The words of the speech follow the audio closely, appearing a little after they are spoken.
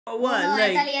What?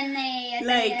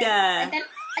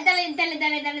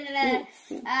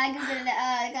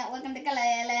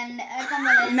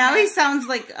 Now he sounds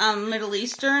like Middle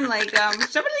Eastern, like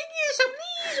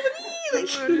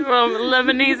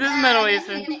Lebanese is Middle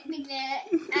Eastern.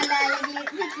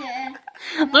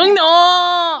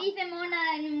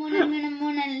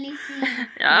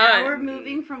 Now we're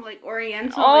moving from like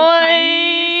Oriental like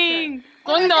Chinese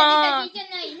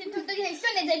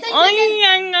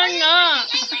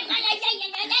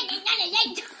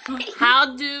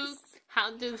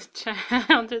How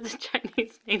do the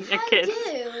Chinese name their kids?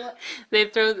 They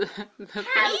throw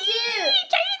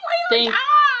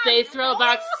they throw a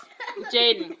box.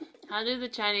 Jayden, how do the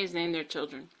Chinese name their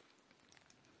children?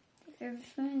 They throw a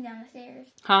spoon down the stairs.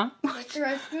 Huh? They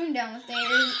throw a spoon down the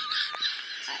stairs.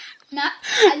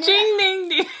 Ding ding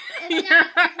ding. It's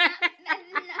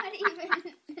not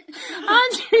even.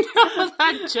 How'd you know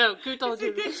that joke? Who told you?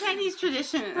 It's a good Chinese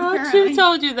tradition. Who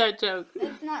told you that joke?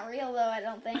 It's not real though, I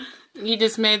don't think. You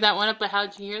just made that one up, but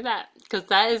how'd you hear that? Because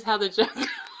that is how the joke goes.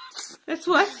 That's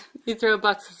what? You throw a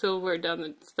box of silverware down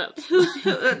the steps.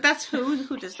 That's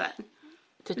who does that?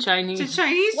 The Chinese. The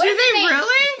Chinese? Do they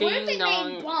really? What if it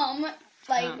made bum?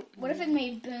 Like, what if it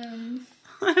made boom?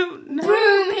 I don't know.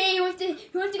 Boom! Hey, you want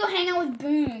to go hang out with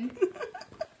Boom?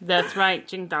 That's right,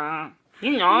 Jing Dong.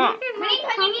 You know.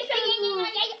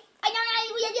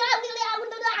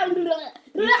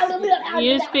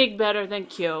 You speak better than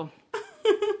Q.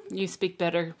 You speak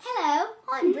better. Hello,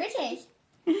 I'm British.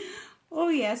 Oh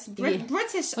yes,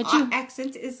 British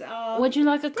accent is Would you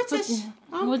like a cup British.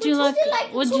 of? Would you like?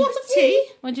 Would you tea?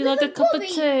 Would you like a cup of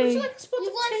tea? Would you like a spot You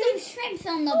of want some shrimps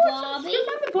on the barbie?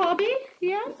 Bobby?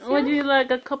 Yes. Would you like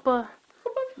a cup of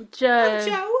Joe?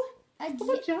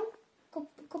 Joe?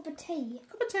 Cup of tea.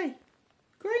 Cup of tea.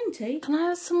 Green tea. Can I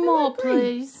have some more,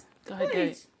 please? Go ahead, do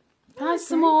it. Can I have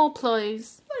some more,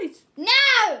 please? Please. No!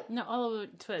 No, Oliver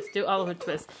Twist. Do Oliver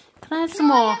Twist. Can I have some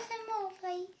more? Can I have some more,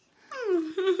 please?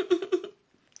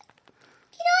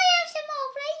 Can I have some more,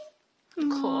 please?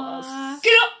 Of course.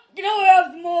 Can I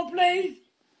have some more, please?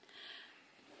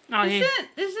 Oh,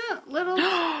 Isn't little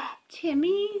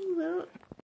Timmy little?